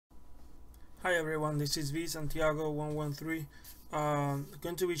Hi everyone, this is V Santiago 113.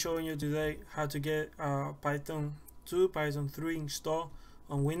 Going to be showing you today how to get Python 2, Python 3 installed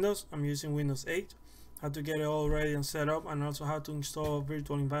on Windows. I'm using Windows 8. How to get it all ready and set up, and also how to install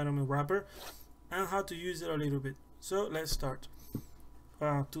Virtual Environment Wrapper and how to use it a little bit. So let's start.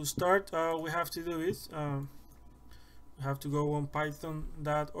 To start, we have to do is we have to go on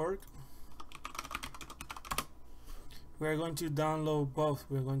python.org. We're going to download both.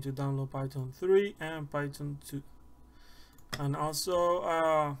 We're going to download Python 3 and Python 2. And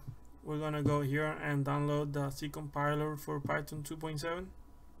also we're going to go here and download the C compiler for Python 2.7 in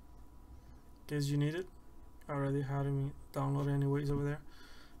case you need it. I already had it downloaded anyways over there.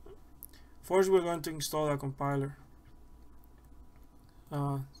 First we're going to install the compiler.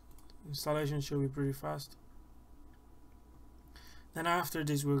 Installation should be pretty fast. Then after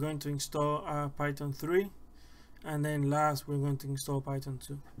this we're going to install Python 3. And then last we're going to install Python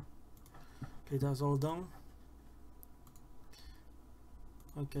 2. Okay, that's all done.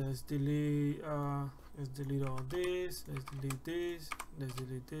 Okay, let's delete all this, let's delete this, let's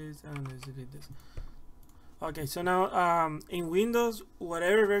delete this, and let's delete this. Okay, so now in Windows,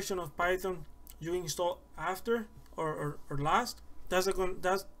 whatever version of Python you install after or last,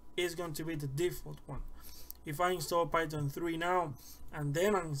 that is going to be the default one. If I install Python 3 now and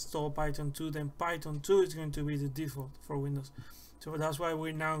then I install Python 2, then Python 2 is going to be the default for Windows. So that's why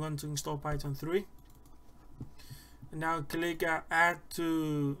we're now going to install Python 3. And now click add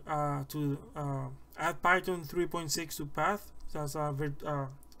to add Python 3.6 to path. That's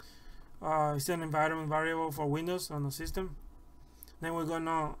it's an environment variable for Windows on the system. Then we're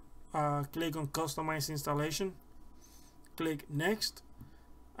gonna click on customize installation. Click next.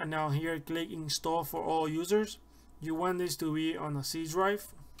 And now here click install for all users. You want this to be on a C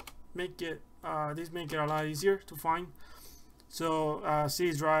drive. Make it a lot easier to find. So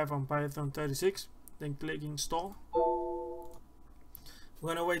C drive on Python 36. Then click install.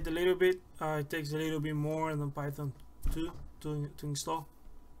 We're gonna wait a little bit. It takes a little bit more than Python 2 to install.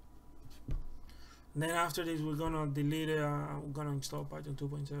 And then after this we're gonna delete it. We're gonna install Python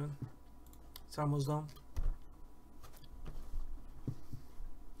 2.7. It's almost done.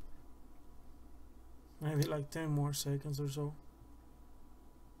 Maybe like 10 more seconds or so.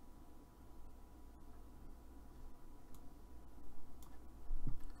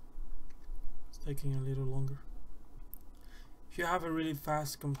 It's taking a little longer. If you have a really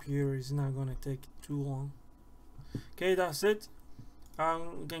fast computer, it's not gonna take too long. Okay, that's it.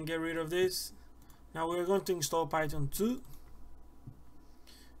 We can get rid of this. Now we're going to install Python 2.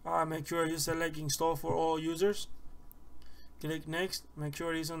 Make sure you select install for all users. Click next. Make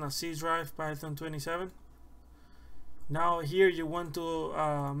sure it's on a C drive, Python 27. Now here you want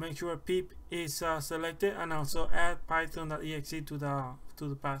to make sure pip is selected, and also add python.exe to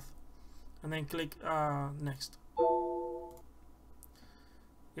the path, and then click next.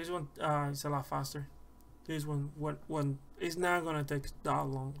 This one is a lot faster. This one is not gonna take that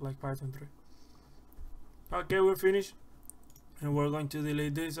long like Python 3. Okay, we're finished, and we're going to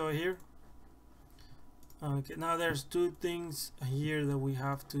delete this over here. Okay, now there's two things here that we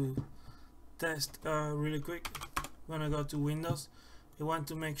have to test really quick. We're gonna go to Windows. We want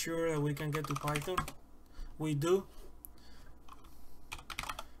to make sure that we can get to Python. We do.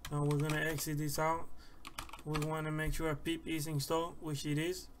 Now we're gonna exit this out. We want to make sure pip is installed, which it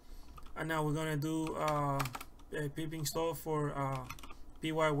is. And now we're gonna do a pip install for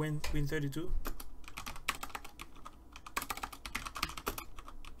Win32.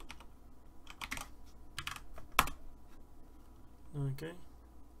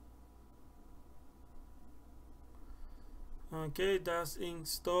 Okay, that's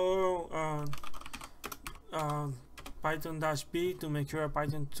install Python-B to make sure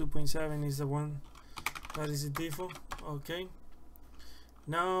Python 2.7 is the one that is the default. Okay,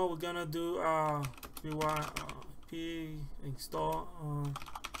 now we're gonna do p install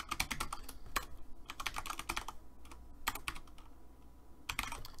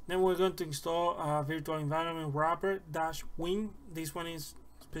then we're going to install Virtual Environment Wrapper -WIN. This one is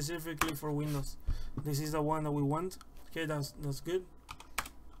specifically for Windows. This is the one that we want. Okay, that's good.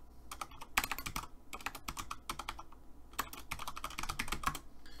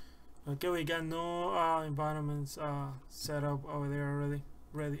 Okay, we got no environments set up over there already.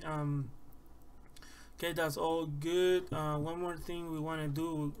 Ready. Okay, that's all good. One more thing we want to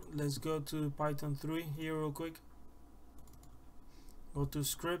do. Let's go to Python 3 here real quick. Go to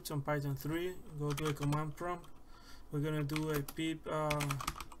scripts on Python 3. Go to a command prompt. We're gonna do a pip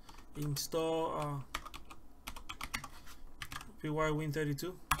install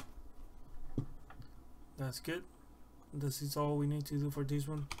Win32. That's good. This is all we need to do for this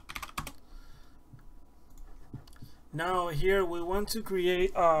one. Now here we want to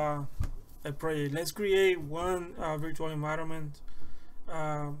create a project. Let's create one virtual environment,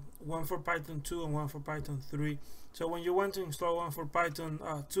 one for Python 2 and one for Python 3. So when you want to install one for Python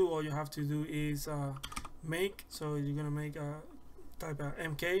 2, all you have to do is make. So you're gonna make type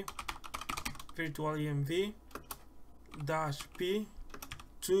mk VirtualenvWrapper -p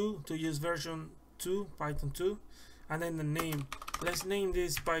 2 to use version 2 Python 2, and then the name. Let's name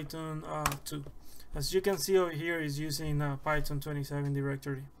this Python 2. As you can see over here, is using Python 27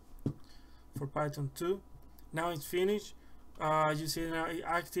 directory for Python 2. Now it's finished. You see now it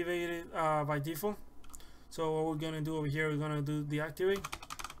activated by default. So what we're gonna do over here, we're gonna do deactivate.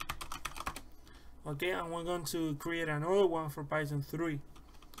 Okay, and we're going to create another one for Python 3,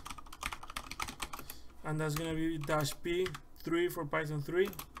 and that's gonna be -p3 for Python 3.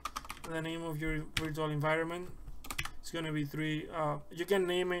 And the name of your virtual environment is gonna be 3. You can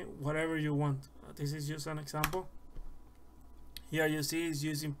name it whatever you want. This is just an example. Here you see it's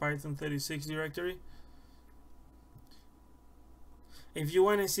using Python 36 directory. If you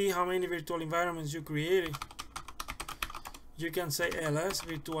want to see how many virtual environments you created, you can say ls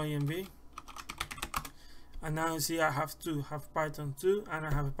virtualenv, and now you see I have Python 2 and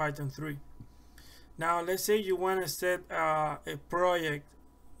I have Python 3. Now let's say you want to set a project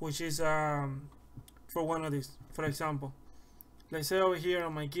which is for one of these. For example, let's say over here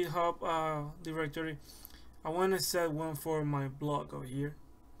on my GitHub directory, I want to set one for my blog over here,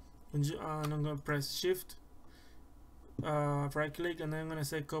 and I'm going to press shift, right click, and then I'm going to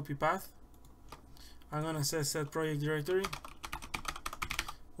say copy path. I'm going to say set project directory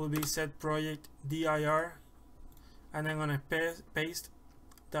will be set project dir, and I'm going to paste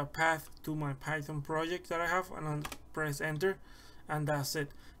the path to my Python project that I have, and I'll press enter, and that's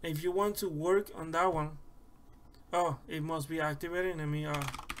it. If you want to work on that one, it must be activated. Let me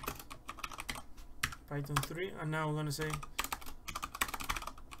Python 3, and now we're going to say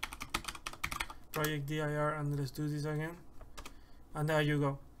project dir, and let's do this again, and there you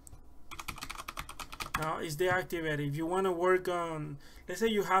go. Now it's deactivated. If you want to work on, let's say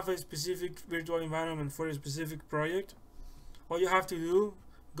you have a specific virtual environment for a specific project, all you have to do,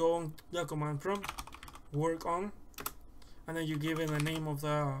 go on the command prompt, work on, and then you give it the name of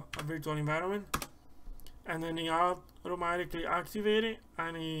the virtual environment, and then it automatically activate it,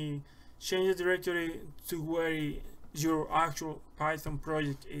 and it changes the directory to where your actual Python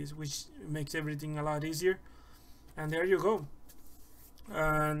project is, which makes everything a lot easier. And there you go.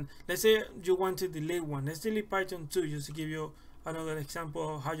 And let's say you want to delete one. Let's delete Python 2, just to give you another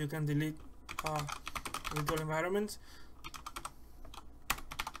example of how you can delete virtual environments.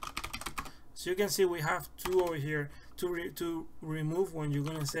 So you can see we have 2 over here. To remove one, you're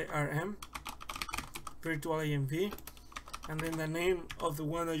gonna say rm virtualenv, and then the name of the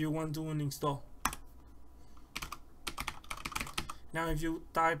one that you want to install. Now if you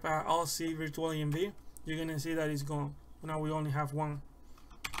type lc virtualenv, you're gonna see that it's gone. Now we only have one.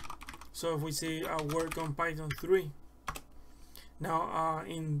 So if we say work on Python 3, now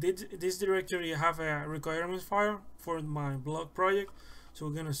in this directory I have a requirements file for my blog project. So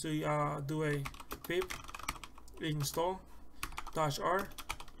we're gonna see do a pip install -r,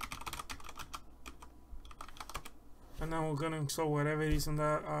 and now we're gonna install whatever is in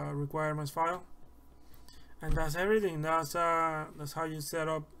the requirements file, and that's everything. That's how you set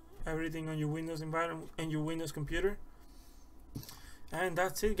up everything on your Windows environment and your Windows computer. And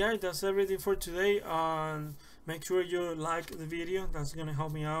that's it, guys. That's everything for today. Make sure you like the video. That's gonna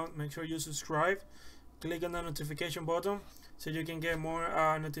help me out. Make sure you subscribe, click on the notification button so you can get more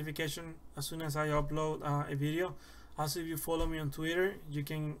notification as soon as I upload a video. Also, if you follow me on Twitter, you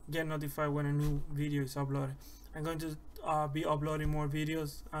can get notified when a new video is uploaded. I'm going to be uploading more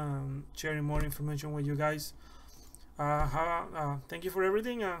videos, sharing more information with you guys. Thank you for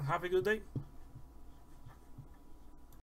everything, and have a good day.